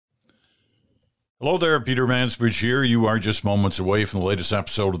Hello there, Peter Mansbridge here. You are just moments away from the latest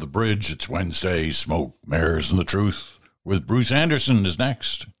episode of The Bridge. It's Wednesday. Smoke, Mirrors, and the Truth with Bruce Anderson is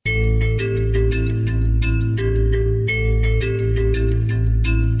next. And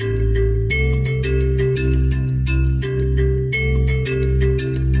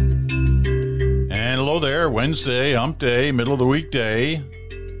hello there, Wednesday, hump day, middle of the weekday.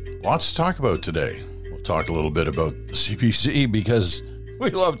 Lots to talk about today. We'll talk a little bit about the CBC because we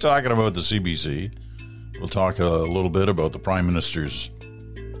love talking about the CBC. We'll talk a little bit about the Prime Minister's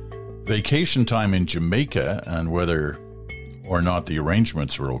vacation time in Jamaica and whether or not the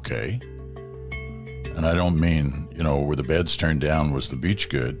arrangements were okay. And I don't mean, where the beds turned down, was the beach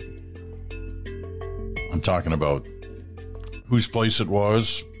good? I'm talking about whose place it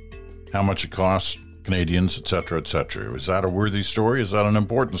was, how much it cost Canadians, etc., etc. Is that a worthy story? Is that an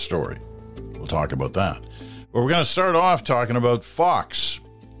important story? We'll talk about that. But we're going to start off talking about Fox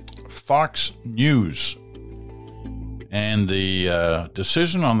News, and the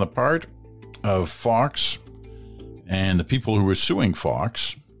decision on the part of Fox and the people who were suing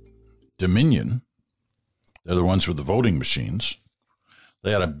Fox, Dominion. They're the ones with the voting machines.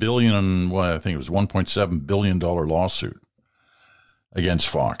 They had $1.7 billion lawsuit against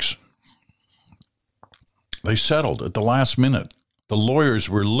Fox. They settled at the last minute. The lawyers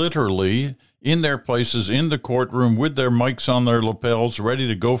were literally in their places in the courtroom with their mics on their lapels, ready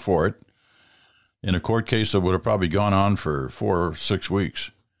to go for it, in a court case that would have probably gone on for 4 or 6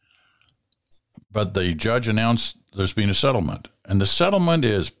 weeks. But the judge announced there's been a settlement, and the settlement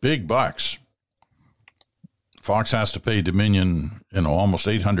is big bucks. Fox has to pay Dominion, almost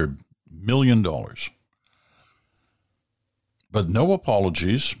 $800 million. But no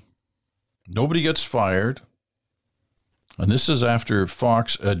apologies. Nobody gets fired. And this is after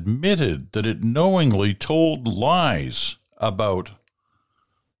Fox admitted that it knowingly told lies about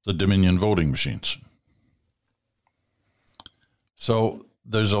the Dominion voting machines. So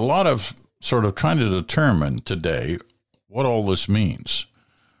there's a lot of sort of trying to determine today what all this means.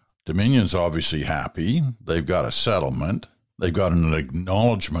 Dominion's obviously happy. They've got a settlement. They've got an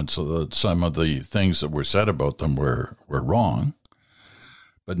acknowledgement so that some of the things that were said about them were wrong.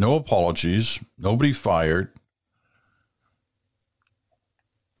 But no apologies, nobody fired.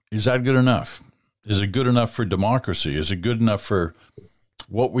 Is that good enough? Is it good enough for democracy? Is it good enough for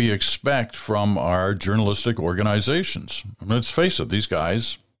what we expect from our journalistic organizations? I mean, let's face it, these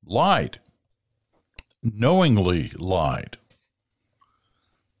guys lied, knowingly lied,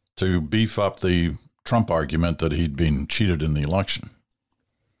 to beef up the Trump argument that he'd been cheated in the election.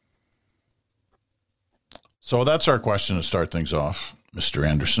 So that's our question to start things off, Mr.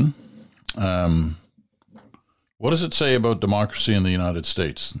 Anderson. What does it say about democracy in the United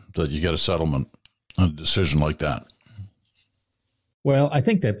States that you get a settlement, a decision like that? Well, I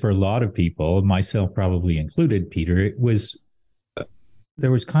think that for a lot of people, myself probably included, Peter, there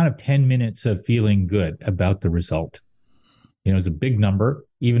was kind of 10 minutes of feeling good about the result. It was a big number,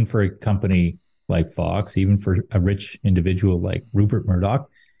 even for a company like Fox, even for a rich individual like Rupert Murdoch,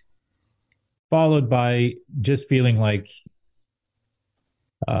 followed by just feeling like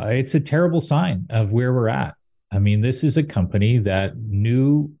it's a terrible sign of where we're at. I mean, this is a company that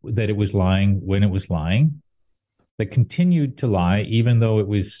knew that it was lying when it was lying, that continued to lie, even though it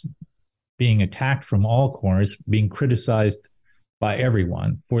was being attacked from all corners, being criticized by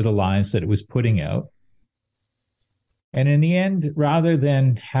everyone for the lies that it was putting out. And in the end, rather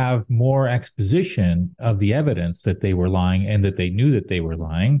than have more exposition of the evidence that they were lying and that they knew that they were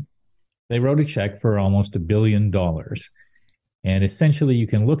lying, they wrote a check for almost $1 billion. And essentially, you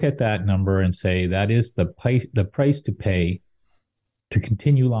can look at that number and say that is the price to pay to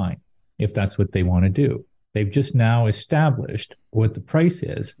continue lying, if that's what they want to do. They've just now established what the price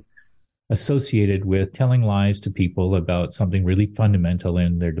is associated with telling lies to people about something really fundamental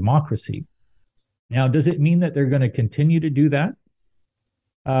in their democracy. Now, does it mean that they're going to continue to do that?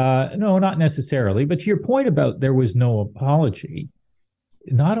 No, not necessarily. But to your point about there was no apology,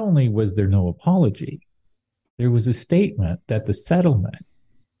 not only was there no apology, there was a statement that the settlement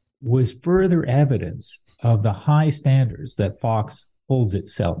was further evidence of the high standards that Fox holds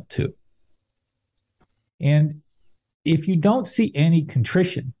itself to. And if you don't see any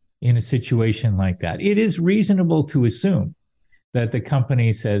contrition in a situation like that, it is reasonable to assume that the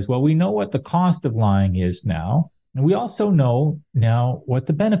company says, well, we know what the cost of lying is now, and we also know now what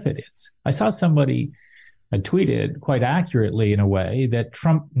the benefit is. I saw somebody tweeted quite accurately in a way that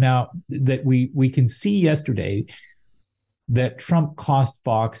Trump now, that we can see yesterday that Trump cost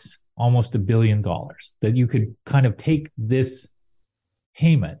Fox almost $1 billion, that you could kind of take this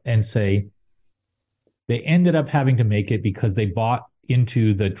payment and say, they ended up having to make it because they bought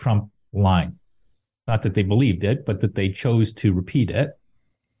into the Trump line. Not that they believed it, but that they chose to repeat it.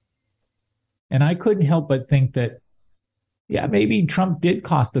 And I couldn't help but think that, yeah, maybe Trump did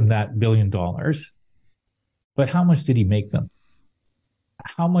cost them that $1 billion, but how much did he make them?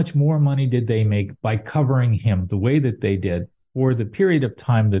 How much more money did they make by covering him the way that they did for the period of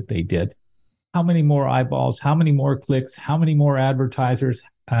time that they did? How many more eyeballs, how many more clicks, how many more advertisers?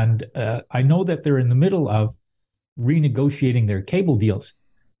 And I know that they're in the middle of renegotiating their cable deals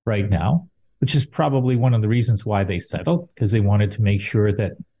right now, which is probably one of the reasons why they settled, because they wanted to make sure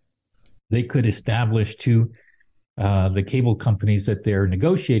that they could establish to the cable companies that they're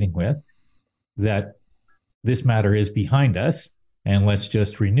negotiating with that this matter is behind us and let's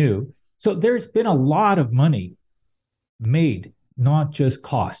just renew. So there's been a lot of money made, not just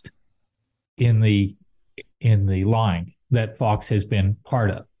cost, in the line that Fox has been part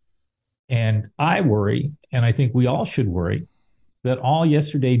of. And I worry, and I think we all should worry, that all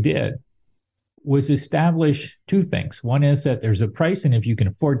yesterday did was establish two things. One is that there's a price, and if you can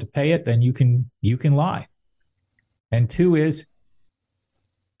afford to pay it, then you can lie. And two is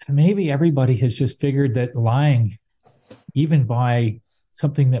maybe everybody has just figured that lying, even by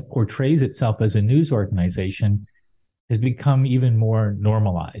something that portrays itself as a news organization, has become even more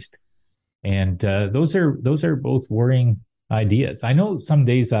normalized. And those are both worrying ideas. I know some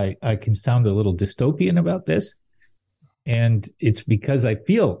days I can sound a little dystopian about this, and it's because I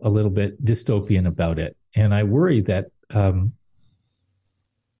feel a little bit dystopian about it. And I worry that the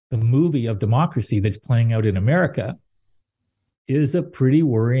movie of democracy that's playing out in America is a pretty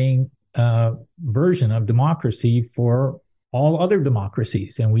worrying version of democracy for all other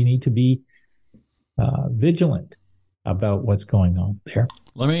democracies. And we need to be vigilant about what's going on there.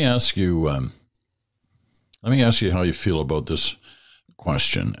 Let me ask you how you feel about this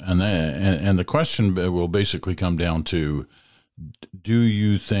question, and the question will basically come down to: do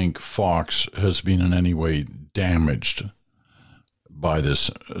you think Fox has been in any way damaged by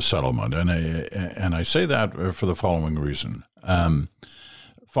this settlement? And I say that for the following reason: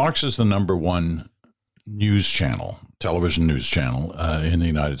 Fox is the number one television news channel in the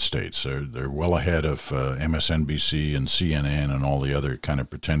United States. They're well ahead of MSNBC and CNN and all the other kind of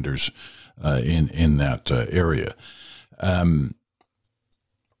pretenders in that area.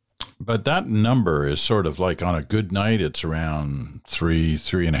 But that number is sort of like, on a good night, it's around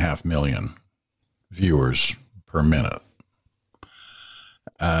 3.5 million viewers per minute.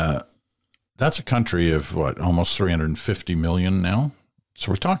 That's a country of almost 350 million now.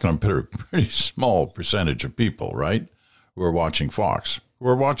 So we're talking about a pretty small percentage of people, right, who are watching Fox, who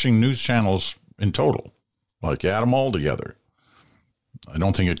are watching news channels in total. Like, add them all together, I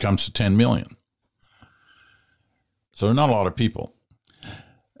don't think it comes to 10 million. So not a lot of people.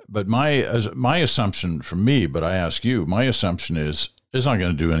 But my assumption from me, but I ask you, my assumption is it's not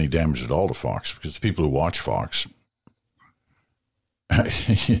going to do any damage at all to Fox, because the people who watch Fox,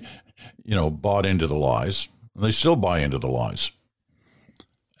 bought into the lies, and they still buy into the lies.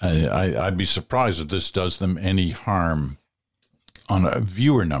 I'd be surprised if this does them any harm on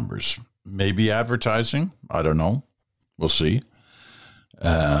viewer numbers. Maybe advertising. I don't know. We'll see.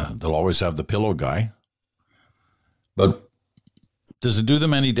 They'll always have the pillow guy. But does it do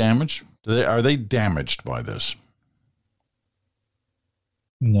them any damage? Are they damaged by this?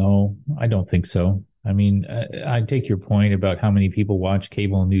 No, I don't think so. I mean, I take your point about how many people watch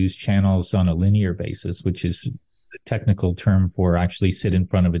cable news channels on a linear basis, which is the technical term for actually sit in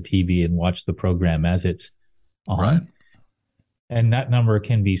front of a TV and watch the program as it's on. Right. And that number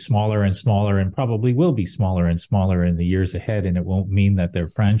can be smaller and smaller, and probably will be smaller and smaller in the years ahead. And it won't mean that their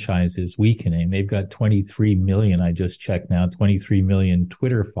franchise is weakening. They've got 23 million, I just checked now, 23 million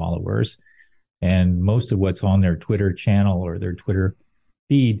Twitter followers. And most of what's on their Twitter channel or their Twitter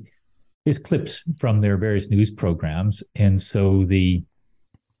feed is clips from their various news programs. And so the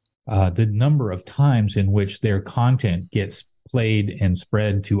number of times in which their content gets played and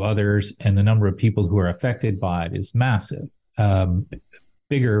spread to others, and the number of people who are affected by it, is massive.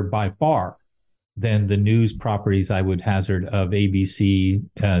 Bigger by far than the news properties, I would hazard, of ABC,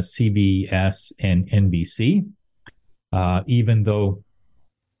 CBS, and NBC. Even though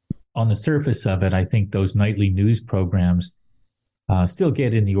on the surface of it, I think those nightly news programs still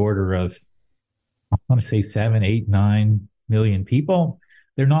get in the order of, I want to say 7, 8, 9 million people.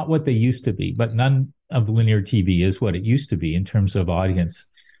 They're not what they used to be, but none of linear TV is what it used to be in terms of audience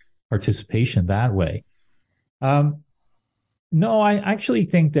participation that way. No, I actually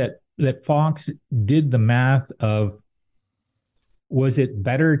think that Fox did the math of, was it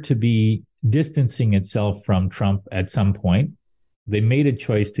better to be distancing itself from Trump at some point? They made a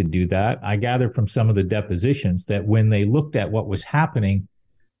choice to do that. I gather from some of the depositions that when they looked at what was happening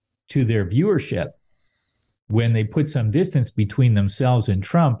to their viewership, when they put some distance between themselves and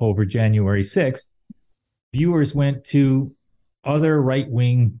Trump over January 6th, viewers went to other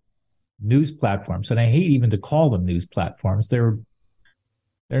right-wing news platforms. And I hate even to call them news platforms. They're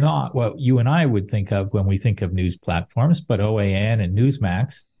not what you and I would think of when we think of news platforms, but OAN and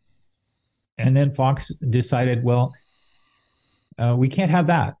Newsmax. And then Fox decided, well, we can't have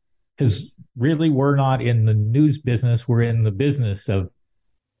that because really we're not in the news business. We're in the business of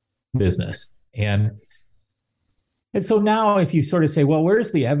business. And so now if you sort of say, well,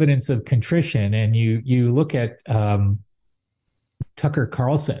 where's the evidence of contrition? And you look at Tucker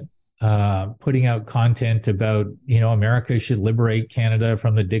Carlson putting out content about, America should liberate Canada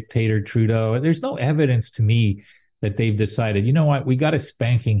from the dictator Trudeau. There's no evidence to me that they've decided, you know what, we got a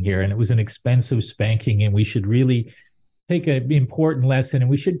spanking here and it was an expensive spanking and we should really take an important lesson and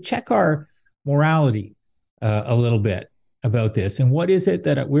we should check our morality a little bit about this. And what is it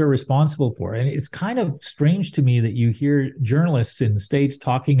that we're responsible for? And it's kind of strange to me that you hear journalists in the States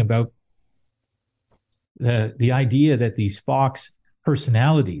talking about the idea that these Fox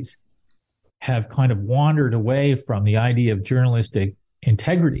personalities have kind of wandered away from the idea of journalistic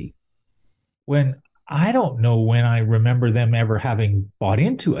integrity, when I don't know when I remember them ever having bought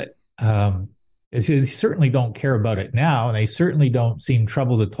into it. They certainly don't care about it now, and they certainly don't seem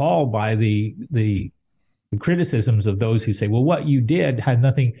troubled at all by the criticisms of those who say, well, what you did had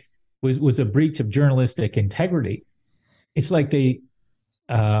nothing, was a breach of journalistic integrity. It's like they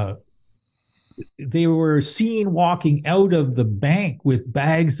were seen walking out of the bank with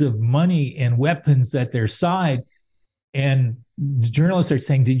bags of money and weapons at their side. And the journalists are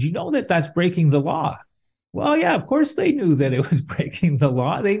saying, did you know that that's breaking the law? Well, yeah, of course they knew that it was breaking the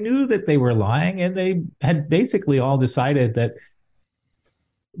law. They knew that they were lying, and they had basically all decided that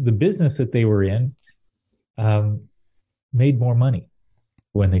the business that they were in made more money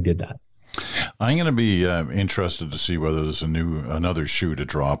when they did that. I'm going to be interested to see whether there's another shoe to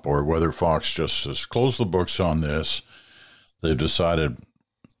drop, or whether Fox just has closed the books on this. They've decided,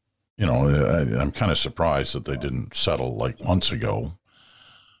 I'm kind of surprised that they didn't settle like months ago.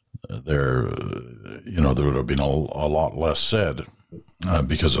 There would have been a lot less said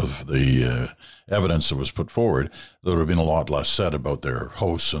because of the evidence that was put forward. There would have been a lot less said about their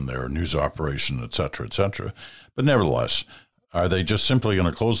hosts and their news operation, et cetera, et cetera. But nevertheless, are they just simply going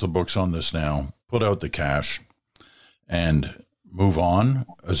to close the books on this now, put out the cash, and move on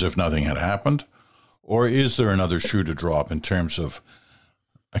as if nothing had happened? Or is there another shoe to drop in terms of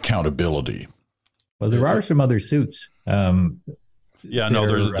accountability? Well, there are some other suits. Yeah,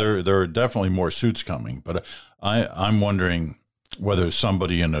 no, there are definitely more suits coming, but I'm wondering whether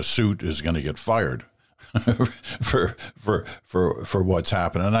somebody in a suit is going to get fired for what's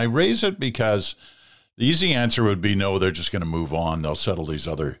happened. And I raise it because the easy answer would be no, they're just going to move on. They'll settle these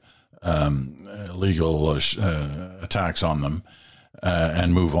other legal attacks on them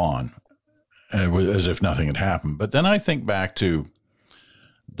and move on as if nothing had happened. But then I think back to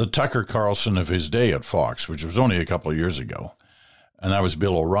the Tucker Carlson of his day at Fox, which was only a couple of years ago. And that was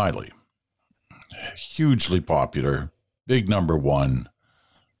Bill O'Reilly. Hugely popular, big number one,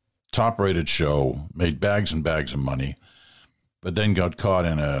 top-rated show, made bags and bags of money, but then got caught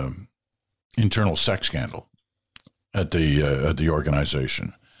in a internal sex scandal at the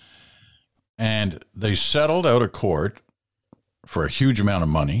organization. And they settled out of court for a huge amount of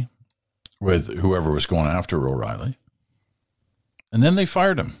money with whoever was going after O'Reilly. And then they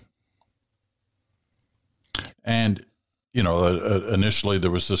fired him. And initially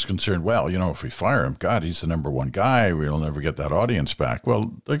there was this concern, well, if we fire him, God, he's the number one guy. We'll never get that audience back.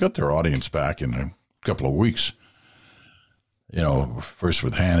 Well, they got their audience back in a couple of weeks. First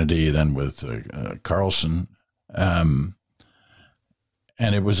with Hannity, then with Carlson. And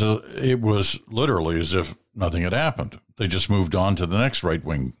it was literally as if nothing had happened. They just moved on to the next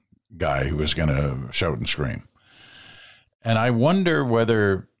right-wing guy who was going to shout and scream. And I wonder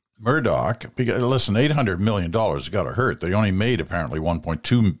whether Murdoch, because listen, $800 million got to hurt. They only made apparently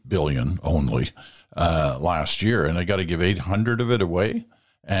 $1.2 billion only last year, and they got to give 800 of it away.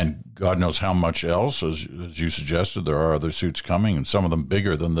 And God knows how much else, as you suggested, there are other suits coming, and some of them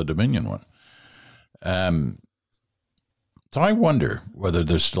bigger than the Dominion one. So I wonder whether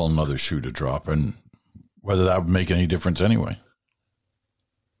there's still another shoe to drop, and whether that would make any difference anyway.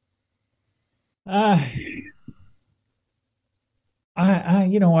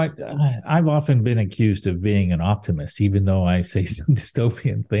 I've often been accused of being an optimist, even though I say some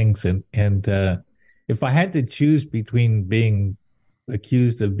dystopian things. And if I had to choose between being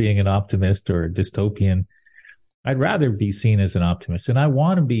accused of being an optimist or a dystopian, I'd rather be seen as an optimist. And I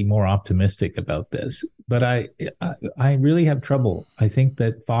want to be more optimistic about this. But I really have trouble. I think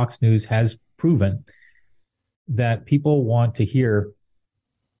that Fox News has proven that people want to hear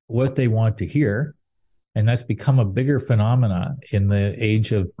what they want to hear. And that's become a bigger phenomena in the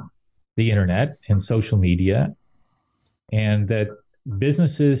age of the internet and social media. And that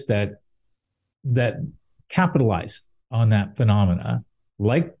businesses that capitalize on that phenomena,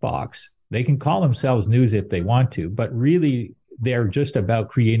 like Fox, they can call themselves news if they want to, but really they're just about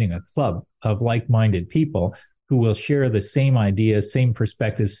creating a club of like-minded people who will share the same ideas, same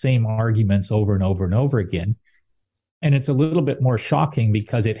perspectives, same arguments over and over and over again. And it's a little bit more shocking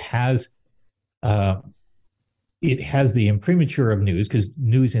because it has the imprimatur of news, because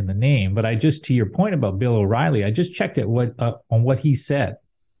news in the name. But to your point about Bill O'Reilly, I just checked on what he said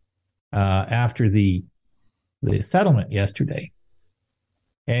after the settlement yesterday.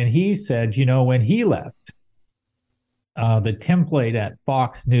 And he said, when he left, the template at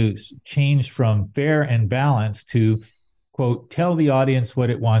Fox News changed from fair and balanced to, quote, tell the audience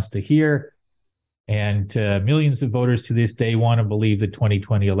what it wants to hear. And millions of voters to this day want to believe the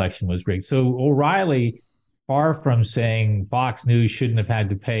 2020 election was rigged. So O'Reilly, far from saying Fox News shouldn't have had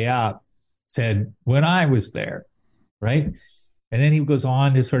to pay up, said, when I was there, right? And then he goes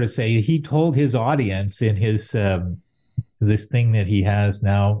on to sort of say he told his audience in his this thing that he has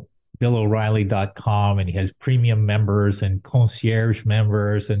now, BillO'Reilly.com, and he has premium members and concierge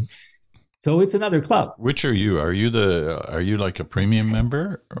members, and so it's another club. Which are you? Are you like a premium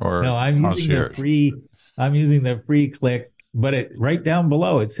member or no? I'm concierge? using the free click, but right down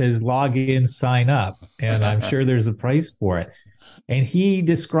below it says log in, sign up, and I'm sure there's a price for it. And he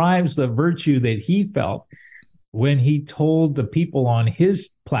describes the virtue that he felt when he told the people on his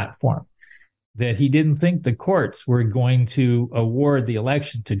platform that he didn't think the courts were going to award the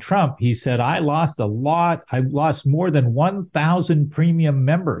election to Trump. He said, I lost a lot. I lost more than 1,000 premium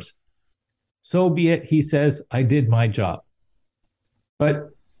members. So be it, he says, I did my job. But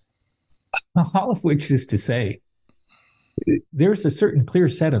all of which is to say, there's a certain clear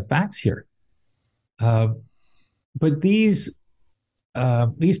set of facts here. But these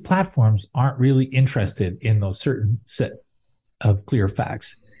platforms aren't really interested in those certain set of clear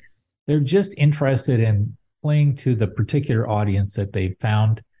facts. They're just interested in playing to the particular audience that they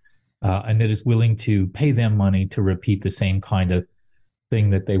found and that is willing to pay them money to repeat the same kind of thing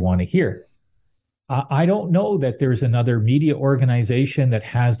that they want to hear. I don't know that there's another media organization that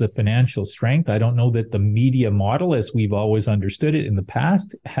has the financial strength. I don't know that the media model, as we've always understood it in the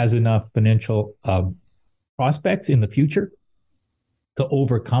past, has enough financial prospects in the future to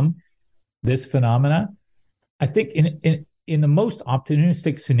overcome this phenomena. I think in the most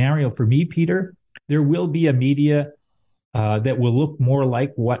optimistic scenario for me, Peter, there will be a media that will look more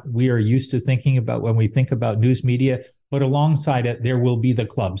like what we are used to thinking about when we think about news media, but alongside it, there will be the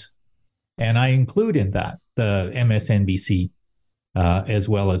clubs. And I include in that the MSNBC as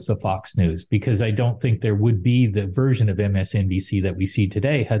well as the Fox News, because I don't think there would be the version of MSNBC that we see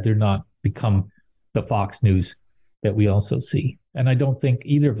today had there not become the Fox News that we also see. And I don't think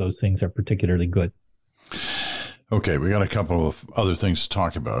either of those things are particularly good. Okay, we got a couple of other things to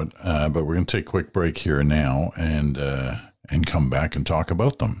talk about, but we're going to take a quick break here now and come back and talk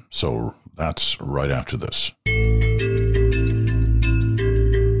about them. So that's right after this.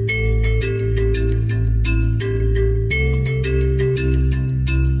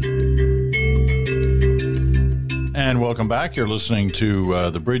 And welcome back. You're listening to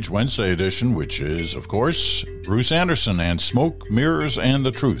the Bridge Wednesday edition, which is, of course, Bruce Anderson and Smoke, Mirrors, and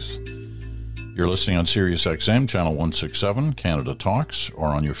the Truth. You're listening on Sirius XM, Channel 167, Canada Talks, or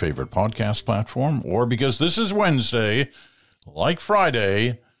on your favorite podcast platform, or because this is Wednesday, like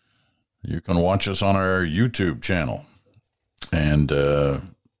Friday, you can watch us on our YouTube channel. And the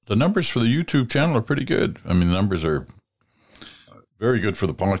numbers for the YouTube channel are pretty good. I mean, the numbers are very good for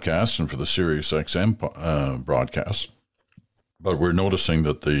the podcast and for the Sirius XM broadcast. But we're noticing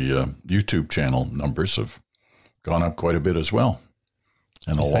that the YouTube channel numbers have gone up quite a bit as well.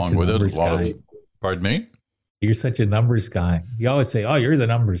 And You're along with it, a lot of... Pardon me? You're such a numbers guy. You always say, oh, you're the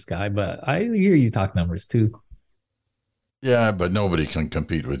numbers guy, but I hear you talk numbers too. Yeah, but nobody can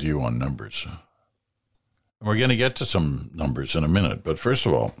compete with you on numbers. And we're going to get to some numbers in a minute. But first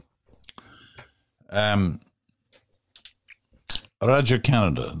of all, Radio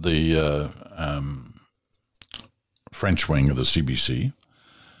Canada, the French wing of the CBC,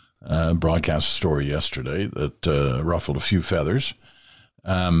 broadcast a story yesterday that ruffled a few feathers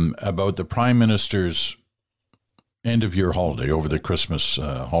about the Prime Minister's end-of-year holiday over the Christmas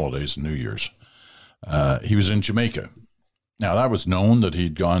holidays and New Year's. He was in Jamaica. Now, that was known that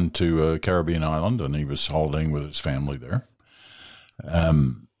he'd gone to a Caribbean island and he was holidaying with his family there.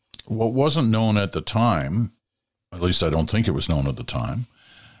 What wasn't known at the time, at least I don't think it was known at the time,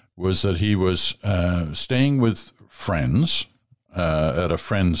 was that he was staying with friends at a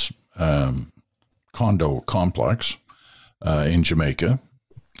friend's condo complex in Jamaica.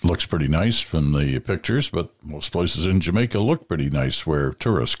 Looks pretty nice from the pictures, but most places in Jamaica look pretty nice where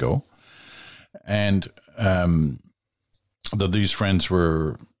tourists go. And that these friends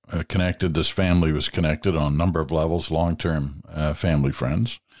were connected, this family was connected on a number of levels, long-term family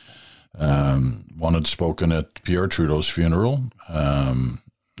friends. One had spoken at Pierre Trudeau's funeral.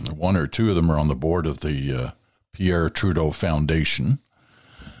 One or two of them are on the board of the Pierre Trudeau Foundation.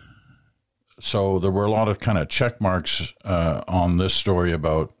 So there were a lot of kind of check marks on this story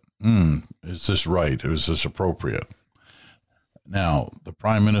about, is this right? Is this appropriate? Now, the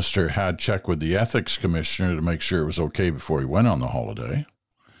Prime Minister had checked with the Ethics Commissioner to make sure it was okay before he went on the holiday.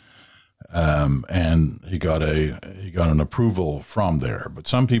 And he got an approval from there. But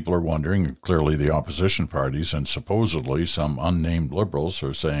some people are wondering, clearly the opposition parties and supposedly some unnamed Liberals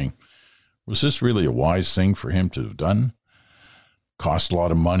are saying, was this really a wise thing for him to have done? Cost a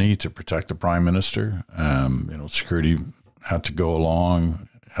lot of money to protect the Prime Minister. Security had to go along,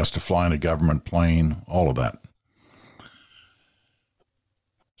 has to fly in a government plane, all of that.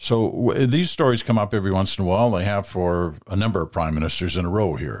 So these stories come up every once in a while. They have for a number of prime ministers in a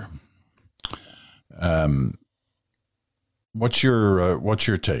row here. What's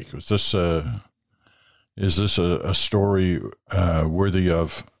your take? Is this a story worthy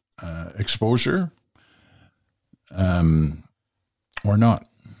of exposure, or not?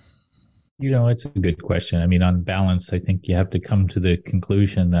 It's a good question. I mean, on balance, I think you have to come to the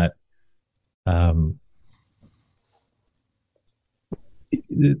conclusion that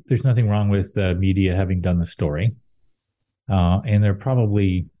there's nothing wrong with media having done the story. And there are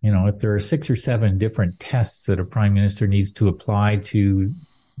probably, if there are 6 or 7 different tests that a prime minister needs to apply to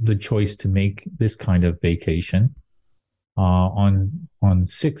the choice to make this kind of vacation, on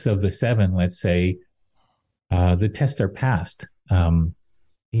 6 of the 7, let's say, the tests are passed.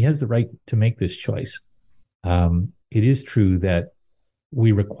 He has the right to make this choice. It is true that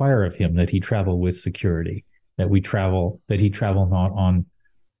we require of him that he travel with security, that he travel not on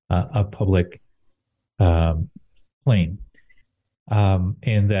a public plane.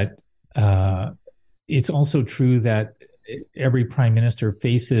 And that it's also true that every prime minister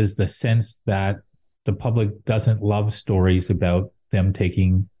faces the sense that the public doesn't love stories about them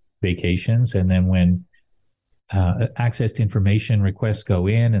taking vacations. And then when access to information requests go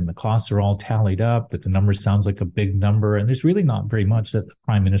in and the costs are all tallied up, that the number sounds like a big number. And there's really not very much that the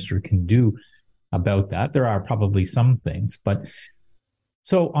prime minister can do about that. There are probably some things, but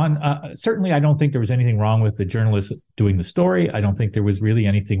so certainly I don't think there was anything wrong with the journalist doing the story. I don't think there was really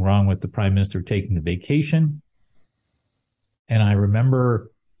anything wrong with the prime minister taking the vacation. And I remember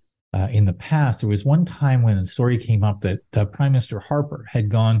in the past, there was one time when the story came up that Prime Minister Harper had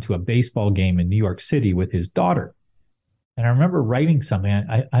gone to a baseball game in New York City with his daughter. And I remember writing something.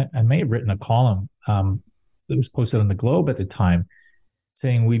 I may have written a column that was posted on the Globe at the time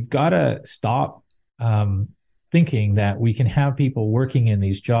saying we've got to stop thinking that we can have people working in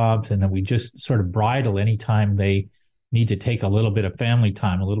these jobs and that we just sort of bridle anytime they need to take a little bit of family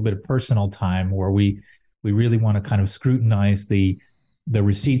time, a little bit of personal time, or we really want to kind of scrutinize the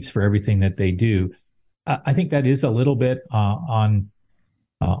receipts for everything that they do. I think that is a little bit on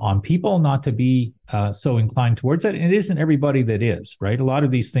people not to be so inclined towards it. And it isn't everybody that is, right? A lot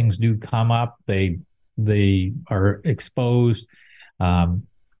of these things do come up. They are exposed. The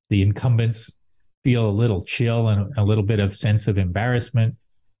incumbents feel a little chill and a little bit of sense of embarrassment,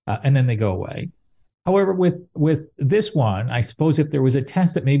 and then they go away. However, with this one, I suppose if there was a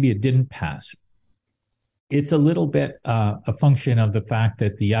test that maybe it didn't pass, it's a little bit a function of the fact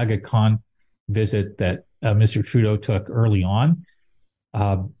that the Aga Khan visit that Mr. Trudeau took early on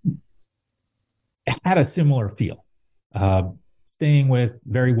had a similar feel. Staying with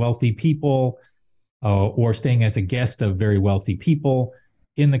very wealthy people or staying as a guest of very wealthy people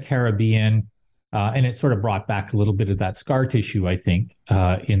in the Caribbean. And it sort of brought back a little bit of that scar tissue, I think,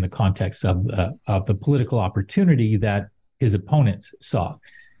 in the context of the political opportunity that his opponents saw.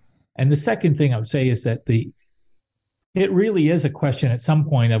 And the second thing I would say is that it really is a question at some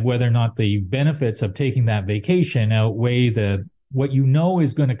point of whether or not the benefits of taking that vacation outweigh what you know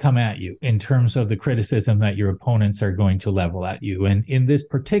is going to come at you in terms of the criticism that your opponents are going to level at you. And in this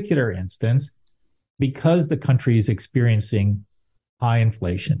particular instance, because the country is experiencing high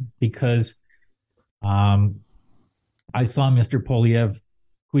inflation, because I saw Mr. Polyev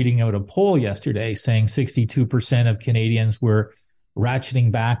tweeting out a poll yesterday saying 62% of Canadians were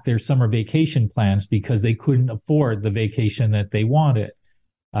ratcheting back their summer vacation plans because they couldn't afford the vacation that they wanted.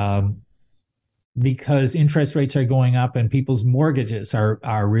 because interest rates are going up and people's mortgages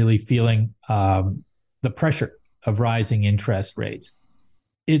are really feeling the pressure of rising interest rates.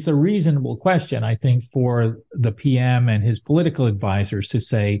 It's a reasonable question, I think, for the PM and his political advisors to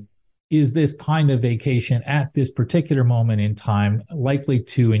say, is this kind of vacation at this particular moment in time likely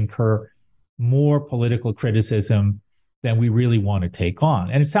to incur more political criticism than we really want to take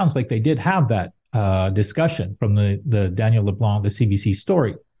on? And it sounds like they did have that discussion from the Daniel LeBlanc, the CBC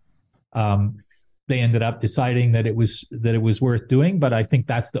story. They ended up deciding that it was worth doing, but I think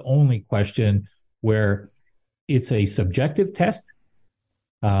that's the only question where it's a subjective test.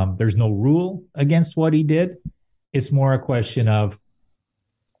 There's no rule against what he did. It's more a question of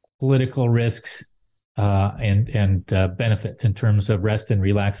political risks and benefits in terms of rest and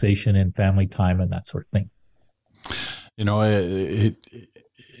relaxation and family time and that sort of thing. You know,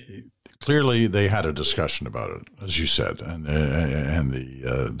 clearly they had a discussion about it, as you said, and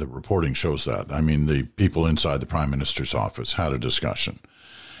the reporting shows that. I mean, the people inside the Prime Minister's office had a discussion,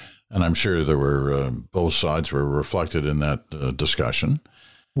 and I'm sure there were both sides were reflected in that discussion.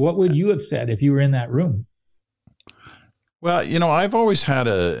 What would you have said if you were in that room? Well, you know, I've always had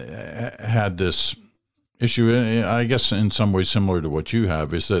this issue, I guess in some ways similar to what you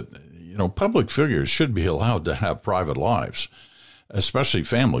have, is that, you know, public figures should be allowed to have private lives, especially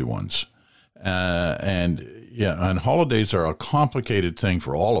family ones. And holidays are a complicated thing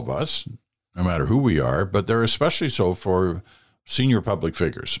for all of us, no matter who we are, but they're especially so for senior public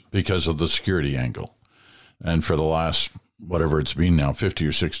figures because of the security angle. And for the last, whatever it's been now, 50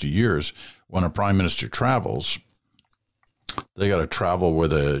 or 60 years, when a prime minister travels, they got to travel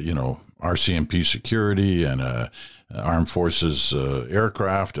with a, you know, RCMP security and armed forces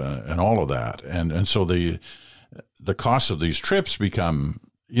aircraft and all of that. And so the cost of these trips become,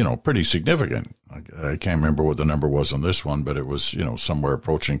 you know, pretty significant. I can't remember what the number was on this one, but it was, you know, somewhere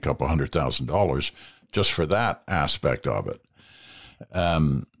approaching a couple $100,000 just for that aspect of it.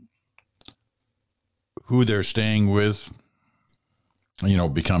 Who they're staying with, you know,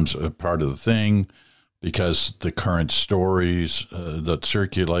 becomes a part of the thing because the current stories that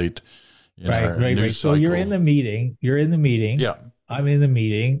circulate. Right. So you're in the meeting. Yeah. I'm in the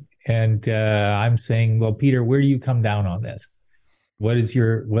meeting, and I'm saying, well, Peter, where do you come down on this? What is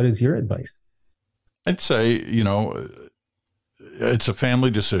your advice? I'd say, you know, it's a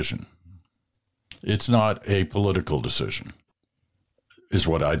family decision. It's not a political decision, is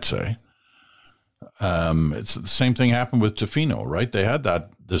what I'd say. It's the same thing happened with Tofino, right? They had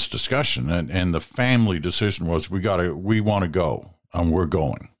this discussion, and the family decision was we want to go, and we're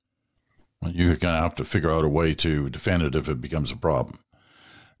going. You're going to have to figure out a way to defend it if it becomes a problem.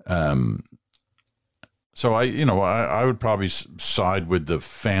 So I would probably side with the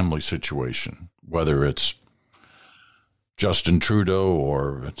family situation, whether it's Justin Trudeau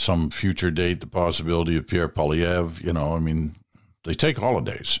or at some future date, the possibility of Pierre Poilievre. You know, I mean, they take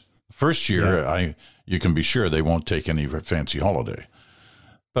holidays. First year, you can be sure they won't take any fancy holiday.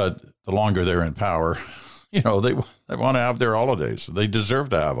 But the longer they're in power, you know, they want to have their holidays. They deserve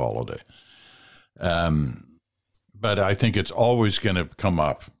to have a holiday. But I think it's always going to come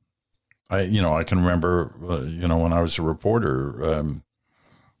up. I can remember, when I was a reporter,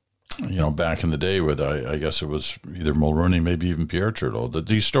 back in the day with, I guess it was either Mulroney, maybe even Pierre Trudeau, that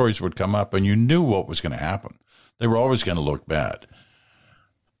these stories would come up and you knew what was going to happen. They were always going to look bad.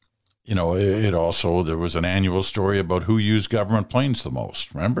 You know, it also, there was an annual story about who used government planes the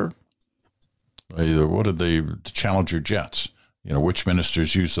most, remember? What did they, the Challenger jets, which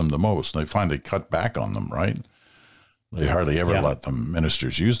ministers used them the most? And they finally cut back on them, right? They hardly ever let the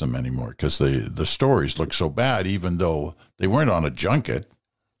ministers use them anymore because the stories look so bad, even though they weren't on a junket.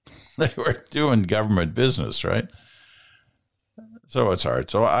 They were doing government business, right? So it's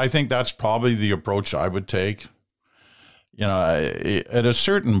hard. So I think that's probably the approach I would take. At a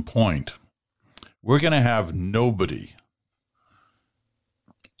certain point, we're going to have nobody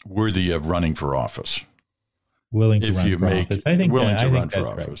worthy of running for office. Willing to run for office. I think that's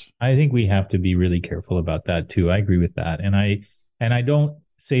right. I think we have to be really careful about that too. I agree with that. And I don't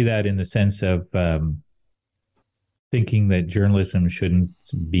say that in the sense of thinking that journalism shouldn't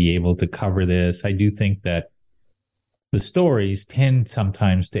be able to cover this. I do think that the stories tend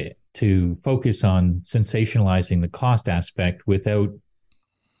sometimes to focus on sensationalizing the cost aspect without,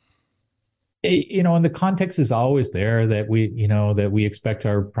 and the context is always there that we expect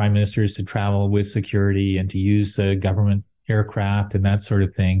our prime ministers to travel with security and to use government aircraft and that sort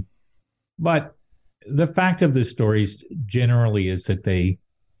of thing. But the fact of the stories generally is that they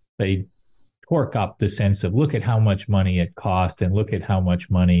torque up the sense of look at how much money it cost and look at how much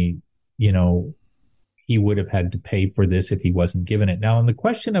money, he would have had to pay for this if he wasn't given it. Now, on the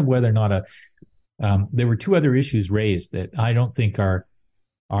question of whether or not There were two other issues raised that I don't think are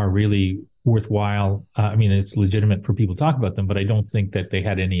really worthwhile. I mean, it's legitimate for people to talk about them, but I don't think that they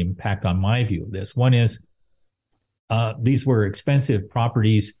had any impact on my view of this. One is these were expensive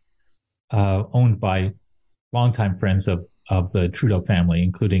properties owned by longtime friends of the Trudeau family,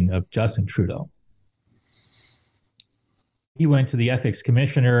 including of Justin Trudeau. He went to the ethics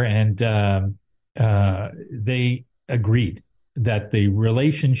commissioner, and they agreed that the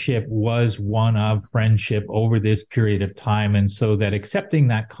relationship was one of friendship over this period of time, and so that accepting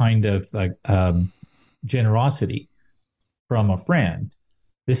that kind of generosity from a friend,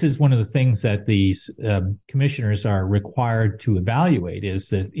 this is one of the things that these commissioners are required to evaluate: is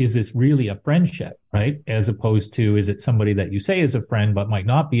this really a friendship, right? As opposed to, is it somebody that you say is a friend but might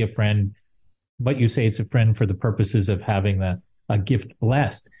not be a friend, but you say it's a friend for the purposes of having a gift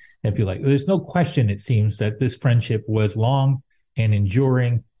blessed, if you like. There's no question, it seems, that this friendship was long and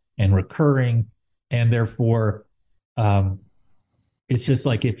enduring and recurring, and therefore it's just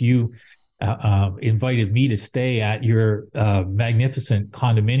like if you invited me to stay at your magnificent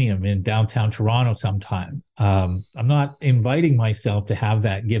condominium in downtown Toronto sometime. I'm not inviting myself to have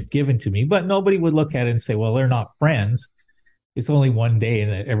that gift given to me, but nobody would look at it and say, well, they're not friends. It's only one day in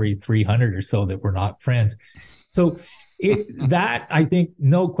every 300 or so that we're not friends. So that, I think,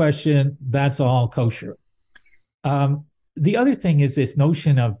 no question, that's all kosher. The other thing is this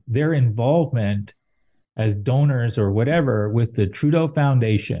notion of their involvement as donors or whatever with the Trudeau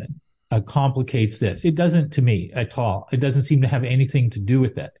Foundation complicates this. It doesn't, to me, at all. It doesn't seem to have anything to do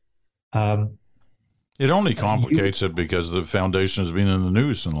with it. It only complicates it because the foundation has been in the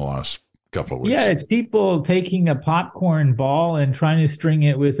news in the last couple of weeks. Yeah, it's people taking a popcorn ball and trying to string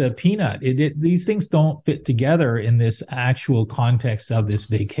it with a peanut. These things don't fit together in this actual context of this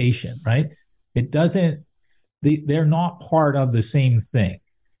vacation, right? It doesn't, they're not part of the same thing.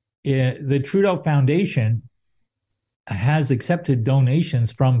 The Trudeau Foundation has accepted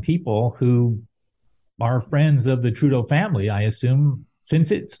donations from people who are friends of the Trudeau family, I assume,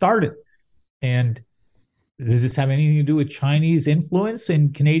 since it started. And does this have anything to do with Chinese influence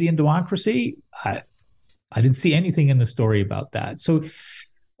in Canadian democracy? I didn't see anything in the story about that. So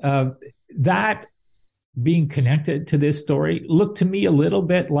that being connected to this story looked to me a little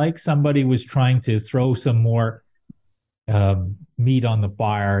bit like somebody was trying to throw some more meat on the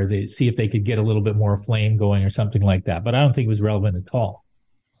fire, see if they could get a little bit more flame going or something like that. But I don't think it was relevant at all.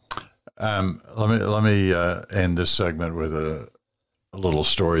 Let me end this segment with a little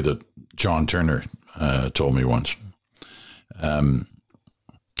story that John Turner told me once.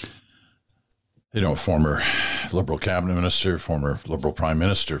 Former Liberal cabinet minister, former Liberal prime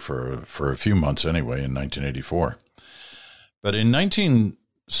minister for a few months anyway, in 1984. But in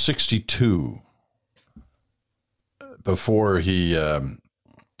 1962, before when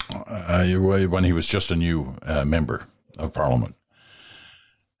he was just a new member of Parliament,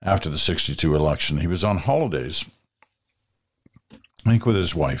 after the 62 election, he was on holidays, I think with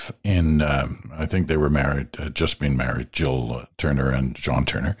his wife, I think they were married, had just been married, Jill Turner and John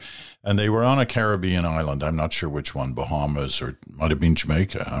Turner, and they were on a Caribbean island. I'm not sure which one, Bahamas or might have been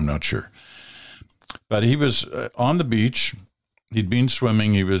Jamaica, I'm not sure. But he was on the beach, he'd been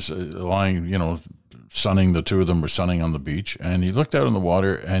swimming, he was lying, sunning, the two of them were sunning on the beach, and he looked out in the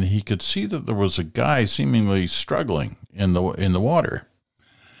water and he could see that there was a guy seemingly struggling in the water.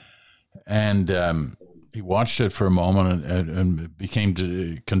 And he watched it for a moment and became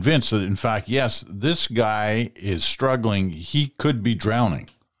convinced that, in fact, yes, this guy is struggling. He could be drowning.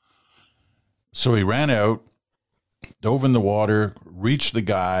 So he ran out, dove in the water, reached the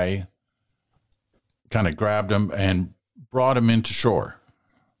guy, kind of grabbed him and brought him into shore.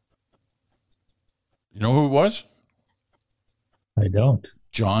 You know who it was? I don't.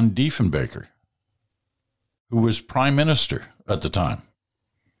 John Diefenbaker, who was prime minister at the time,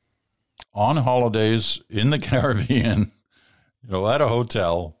 on holidays in the Caribbean, at a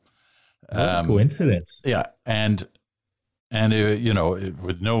hotel. What a coincidence. Yeah, and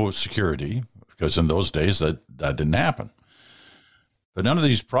with no security, because in those days that didn't happen. But none of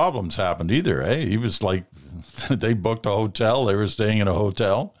these problems happened either. He was like, they booked a hotel. They were staying in a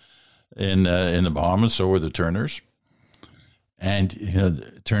hotel in the Bahamas. So were the Turners.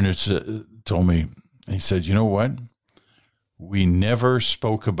 And Turner told me, he said, you know what? We never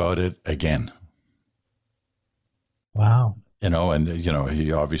spoke about it again. Wow.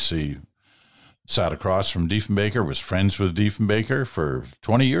 He obviously sat across from Diefenbaker, was friends with Diefenbaker for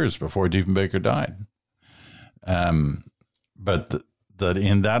 20 years before Diefenbaker died. But that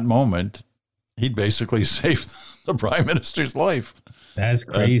in that moment, he'd basically saved the prime minister's life. That's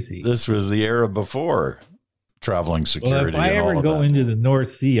crazy. This was the era before traveling security. Well, if I and all ever of go that. into the North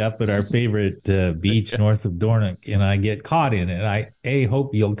Sea up at our favorite beach north of Dornoch and I get caught in it, I A,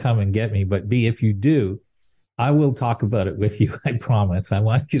 hope you'll come and get me, but B, if you do, I will talk about it with you. I promise. I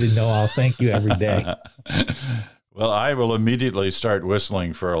want you to know I'll thank you every day. Well, I will immediately start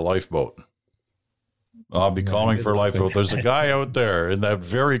whistling for a lifeboat. I'll be calling for a lifeboat. There's a guy out there in that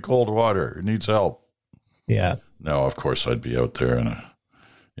very cold water who needs help. Yeah. No, of course I'd be out there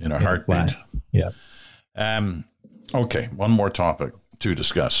in a heartbeat. Yeah. Okay, one more topic to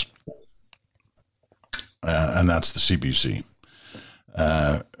discuss, and that's the CBC,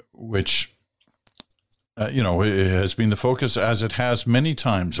 which, it has been the focus, as it has many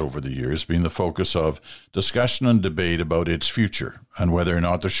times over the years, been the focus of discussion and debate about its future and whether or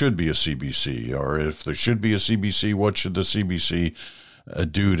not there should be a CBC, or if there should be a CBC, what should the CBC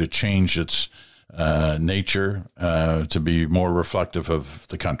do to change its nature to be more reflective of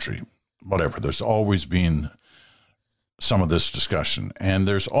the country. Whatever. There's always been some of this discussion. And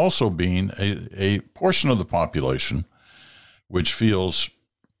there's also been a portion of the population which feels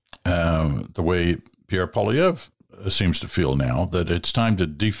the way Pierre Poilievre seems to feel now, that it's time to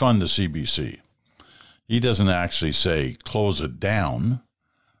defund the CBC. He doesn't actually say close it down,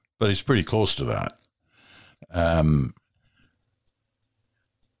 but he's pretty close to that.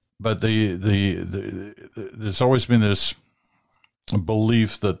 But there's always been this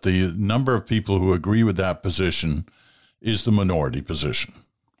belief that the number of people who agree with that position is the minority position.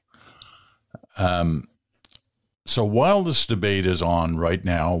 So while this debate is on right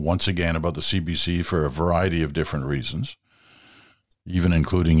now, once again, about the CBC for a variety of different reasons, even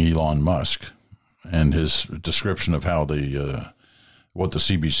including Elon Musk and his description of how what the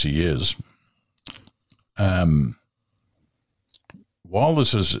CBC is, while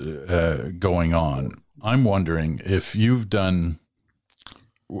this is going on, I'm wondering if you've done,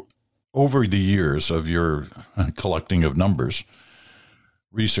 over the years of your collecting of numbers,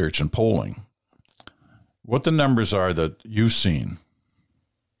 research and polling, what the numbers are that you've seen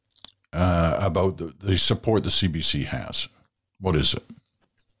about the support the CBC has. What is it?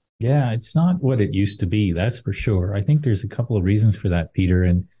 Yeah, it's not what it used to be, that's for sure. I think there's a couple of reasons for that, Peter,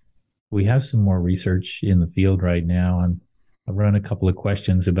 and we have some more research in the field right now, and I've run a couple of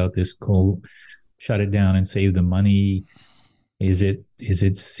questions about this whole shut it down and save the money. Is it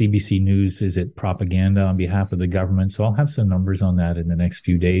CBC News? Is it propaganda on behalf of the government? So I'll have some numbers on that in the next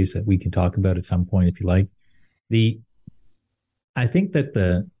few days that we can talk about at some point if you like. I think that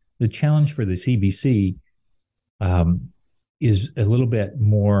the challenge for the CBC is a little bit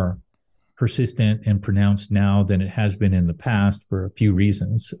more persistent and pronounced now than it has been in the past for a few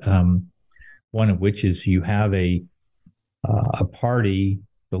reasons. One of which is you have a party,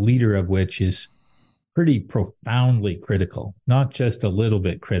 the leader of which is pretty profoundly critical, not just a little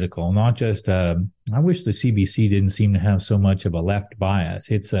bit critical, not just, I wish the CBC didn't seem to have so much of a left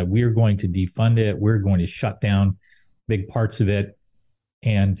bias. It's we're going to defund it. We're going to shut down big parts of it.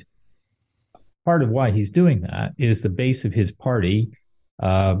 And part of why he's doing that is the base of his party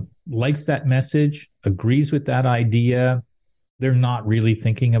likes that message, agrees with that idea. They're not really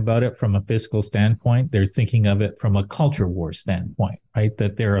thinking about it from a fiscal standpoint. They're thinking of it from a culture war standpoint, right?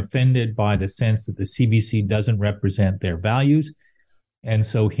 That they're offended by the sense that the CBC doesn't represent their values. And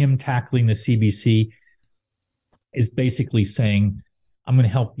so him tackling the CBC is basically saying, I'm going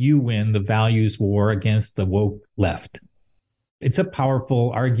to help you win the values war against the woke left. It's a powerful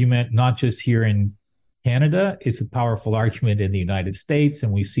argument, not just here in Canada. It's a powerful argument in the United States,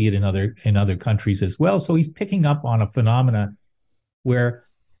 and we see it in other countries as well. So he's picking up on a phenomena where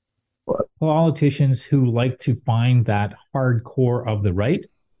politicians who like to find that hardcore of the right,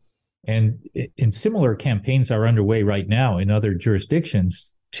 and in similar campaigns are underway right now in other jurisdictions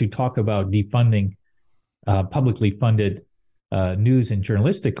to talk about defunding publicly funded news and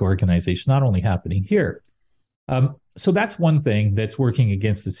journalistic organizations, not only happening here. So that's one thing that's working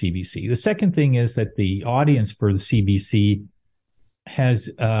against the CBC. The second thing is that the audience for the CBC has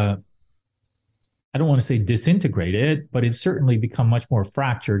I don't want to say disintegrated, but it's certainly become much more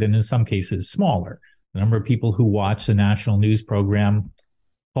fractured and in some cases smaller. The number of people who watch the national news program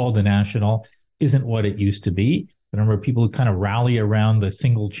called The National isn't what it used to be. The number of people who kind of rally around the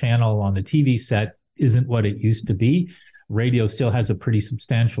single channel on the TV set isn't what it used to be. Radio still has a pretty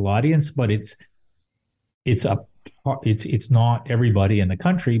substantial audience, but it's not everybody in the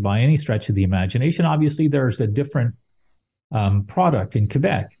country by any stretch of the imagination. Obviously, there's a different product in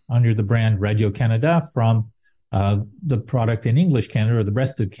Quebec under the brand Radio-Canada from the product in English Canada or the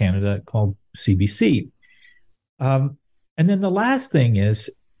rest of Canada called CBC. And then the last thing is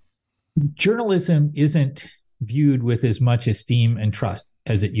journalism isn't viewed with as much esteem and trust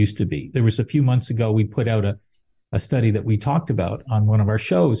as it used to be. There was a few months ago, we put out a study that we talked about on one of our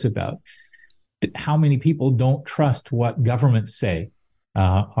shows about how many people don't trust what governments say,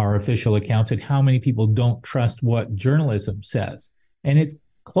 our official accounts, and how many people don't trust what journalism says. And it's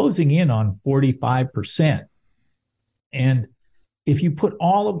closing in on 45%. And if you put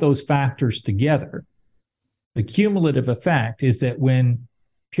all of those factors together, the cumulative effect is that when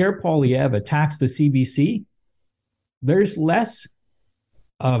Pierre Poilievre attacks the CBC, there's less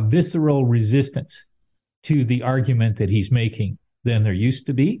visceral resistance to the argument that he's making than there used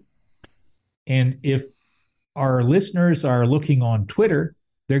to be. And if our listeners are looking on Twitter,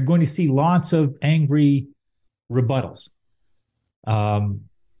 they're going to see lots of angry rebuttals.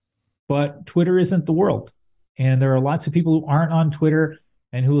 But Twitter isn't the world. And there are lots of people who aren't on Twitter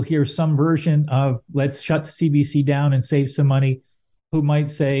and who will hear some version of let's shut the CBC down and save some money, who might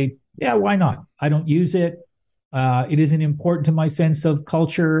say, yeah, why not? I don't use it. It isn't important to my sense of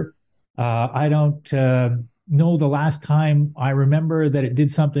culture. I don't know the last time I remember that it did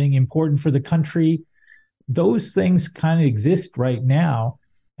something important for the country. Those things kind of exist right now,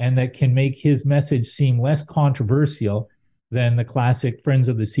 and that can make his message seem less controversial than the classic Friends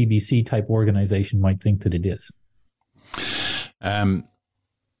of the CBC type organization might think that it is.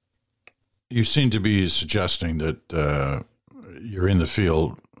 You seem to be suggesting that you're in the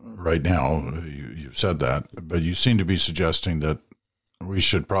field right now. You've said that, but you seem to be suggesting that we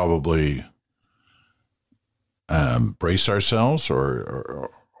should probably brace ourselves or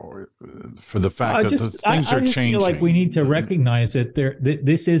for the fact that things are changing. I just feel like we need to recognize that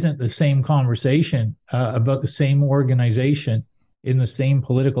this isn't the same conversation about the same organization in the same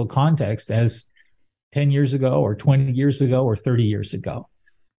political context as 10 years ago or 20 years ago or 30 years ago.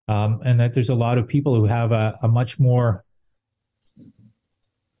 And that there's a lot of people who have a much more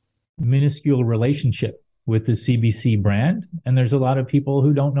minuscule relationship with the CBC brand. And there's a lot of people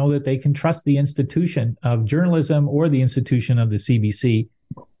who don't know that they can trust the institution of journalism or the institution of the CBC,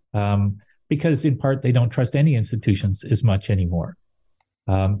 because in part, they don't trust any institutions as much anymore.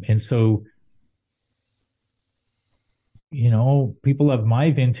 And so, you know, people of my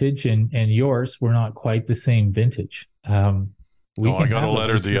vintage and yours were not quite the same vintage. I got a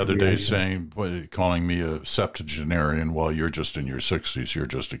letter the other day calling me a septuagenarian while you're just in your 60s. You're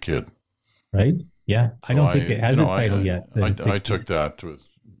just a kid. Right? Yeah. So I don't think it has a title yet. I took that with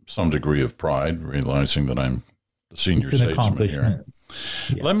some degree of pride, realizing that I'm the senior statesman here.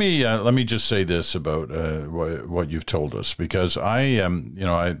 Yeah. Let me just say this about what you've told us, because I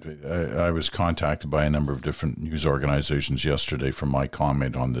was contacted by a number of different news organizations yesterday for my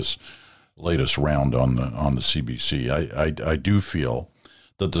comment on this latest round on the CBC. I do feel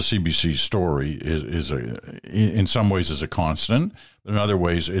that the CBC story is in some ways is a constant, but in other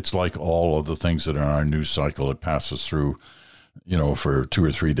ways it's like all of the things that are in our news cycle. It passes through, for 2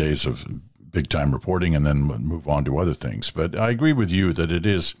 or 3 days of big time reporting and then move on to other things. But I agree with you that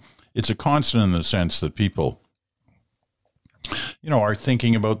it's a constant in the sense that people, are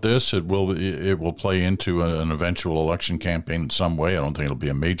thinking about this. It will play into an eventual election campaign in some way. I don't think it'll be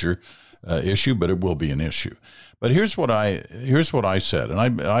a major issue, but it will be an issue. But here's what I said,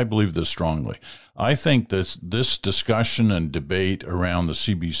 and I believe this strongly. I think this discussion and debate around the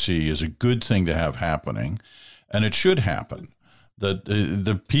CBC is a good thing to have happening, and it should happen. That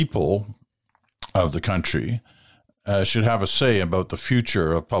the people of the country should have a say about the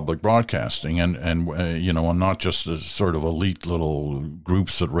future of public broadcasting, and not just the sort of elite little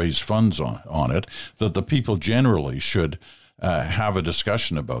groups that raise funds on it. That the people generally should have a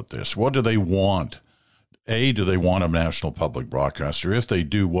discussion about this. What do they want? Do they want a national public broadcaster? If they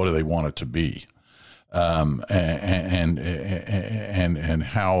do, what do they want it to be? And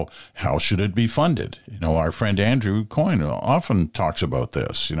how should it be funded? Our friend Andrew Coyne often talks about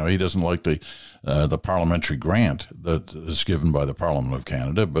this. He doesn't like the parliamentary grant that is given by the Parliament of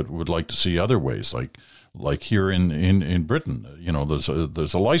Canada, but would like to see other ways, like here in Britain.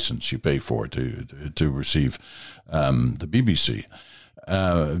 There's a license you pay for to receive the BBC.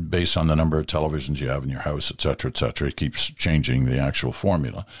 Based on the number of televisions you have in your house, et cetera, et cetera. It keeps changing the actual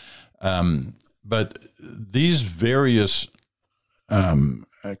formula. But these various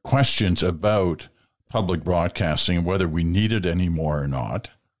questions about public broadcasting and whether we need it anymore or not,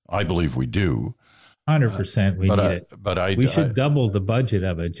 I believe we do. 100% we need it. But we should double the budget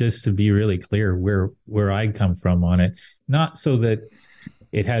of it, just to be really clear where I come from on it. Not so that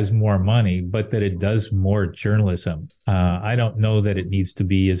it has more money, but that it does more journalism. I don't know that it needs to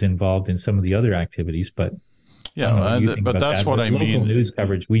be as involved in some of the other activities, but but that's what I mean. Local news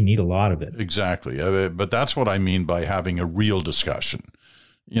coverage, we need a lot of it. Exactly. But that's what I mean by having a real discussion.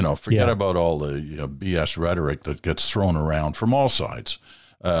 Forget about all the BS rhetoric that gets thrown around from all sides.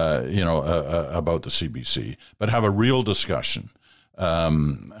 about the CBC, but have a real discussion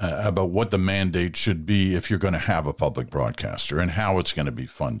about what the mandate should be if you're going to have a public broadcaster and how it's going to be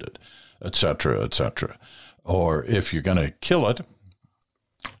funded, et cetera, et cetera. Or if you're going to kill it,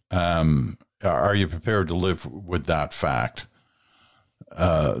 are you prepared to live with that fact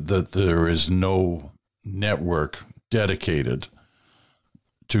that there is no network dedicated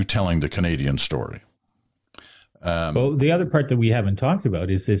to telling the Canadian story? Well, the other part that we haven't talked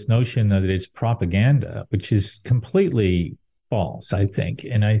about is this notion that it's propaganda, which is completely false, I think.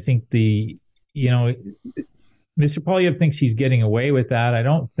 And I think Mr. Poilievre thinks he's getting away with that. I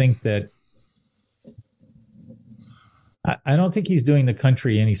don't think he's doing the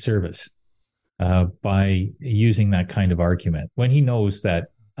country any service by using that kind of argument when he knows that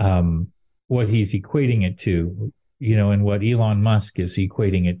what he's equating it to, and what Elon Musk is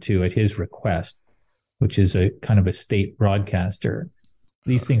equating it to at his request, which is a kind of a state broadcaster.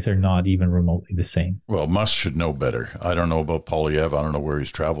 These things are not even remotely the same. Well, Musk should know better. I don't know about Poilievre. I don't know where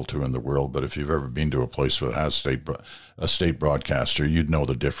he's traveled to in the world, but if you've ever been to a place that has a state broadcaster, you'd know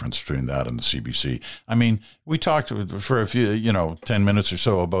the difference between that and the CBC. I mean, we talked for a few, 10 minutes or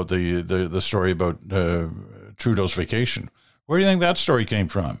so about the story about Trudeau's vacation. Where do you think that story came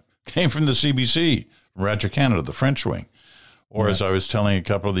from? Came from the CBC, from Radio Canada, the French wing. Or as I was telling a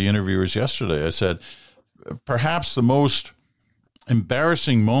couple of the interviewers yesterday, I said, perhaps the most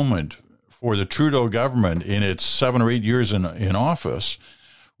embarrassing moment for the Trudeau government in its 7 or 8 years in office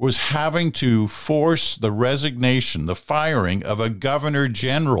was having to force the resignation, the firing of a governor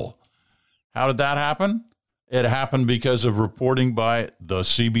general. How did that happen? It happened because of reporting by the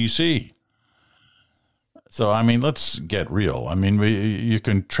CBC. So, I mean, let's get real. I mean, you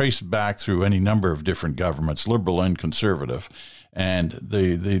can trace back through any number of different governments, liberal and conservative, and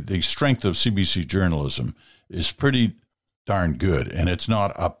the strength of CBC journalism is pretty darn good, and it's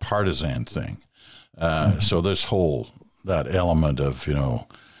not a partisan thing. So that element of,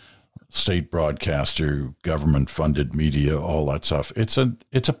 state broadcaster, government-funded media, all that stuff, it's a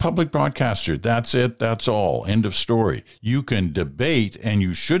public broadcaster. That's it. That's all. End of story. You can debate, and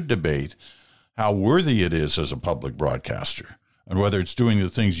you should debate, how worthy it is as a public broadcaster and whether it's doing the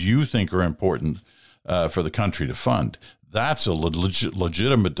things you think are important for the country to fund. That's a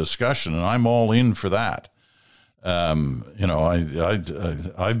legitimate discussion, and I'm all in for that. I've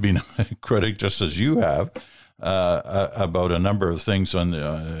been a critic, just as you have, about a number of things and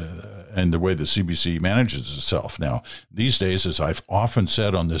the way the CBC manages itself. Now, these days, as I've often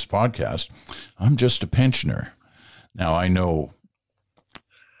said on this podcast, I'm just a pensioner. Now, I know,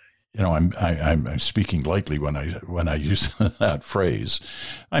 I'm speaking lightly when I use that phrase.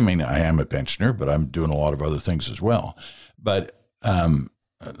 I mean, I am a pensioner, but I'm doing a lot of other things as well. But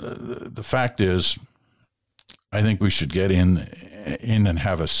the fact is, I think we should get in and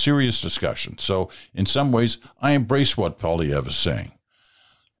have a serious discussion. So in some ways, I embrace what Poilievre is saying.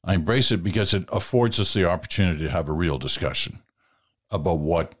 I embrace it because it affords us the opportunity to have a real discussion about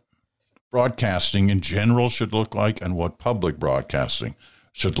what broadcasting in general should look like and what public broadcasting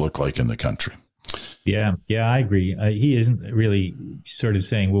should look like in the country. Yeah, I agree. He isn't really sort of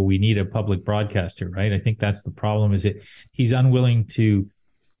saying, well, we need a public broadcaster, right? I think that's the problem, is that he's unwilling to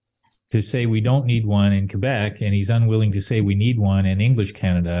say we don't need one in Quebec, and he's unwilling to say we need one in English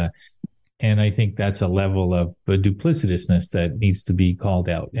Canada. And I think that's a level of duplicitousness that needs to be called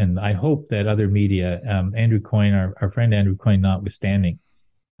out. And I hope that other media, Andrew Coyne, our friend Andrew Coyne notwithstanding,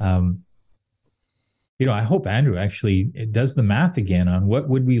 I hope Andrew actually does the math again on what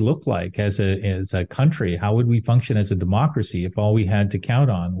would we look like as a country. How would we function as a democracy if all we had to count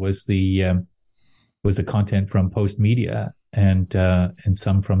on was the content from Post Media and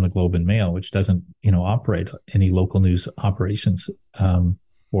some from the Globe and Mail, which doesn't operate any local news operations,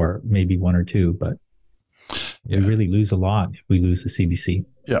 or maybe one or two, but we really lose a lot if we lose the CBC.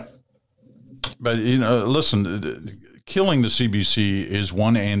 Yeah, but listen. Killing the CBC is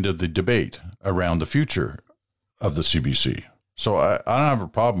one end of the debate around the future of the CBC. So I don't have a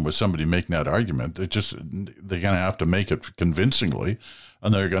problem with somebody making that argument. They're going to have to make it convincingly,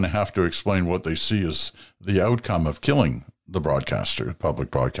 and they're going to have to explain what they see as the outcome of killing the broadcaster,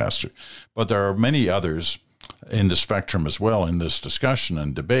 public broadcaster. But there are many others in the spectrum as well in this discussion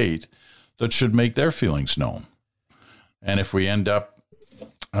and debate that should make their feelings known. And if we end up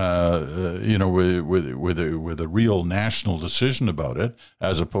with a real national decision about it,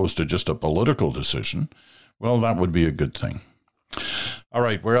 as opposed to just a political decision, well, that would be a good thing. All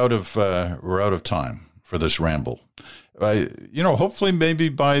right, we're out of time for this ramble. Hopefully, maybe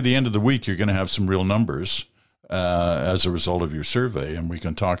by the end of the week, you're going to have some real numbers as a result of your survey, and we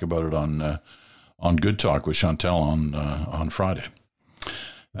can talk about it on Good Talk with Chantal on Friday.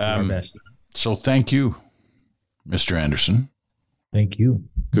 Do our best. So thank you, Mr. Anderson. Thank you.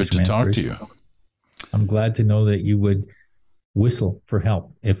 Good Mr. to talk Mansbridge. to you. I'm glad to know that you would whistle for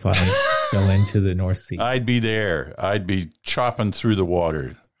help if I fell into the North Sea. I'd be there. I'd be chopping through the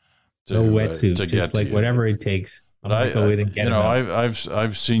water. No wetsuit, to just get like to you. whatever it takes. I'm gonna go in and get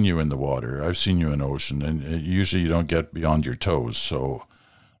I've seen you in the water. I've seen you in the ocean, and usually you don't get beyond your toes. So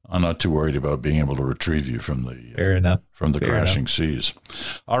I'm not too worried about being able to retrieve you from the Fair enough. from the Fair crashing enough. seas.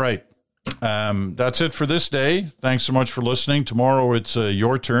 All right. That's it for this day. Thanks so much for listening. Tomorrow it's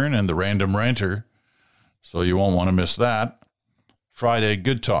your turn and the Random Ranter, so you won't want to miss that. Friday,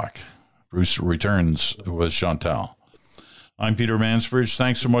 Good Talk. Bruce returns with Chantal. I'm Peter Mansbridge.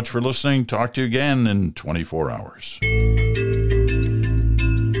 Thanks so much for listening. Talk to you again in 24 hours.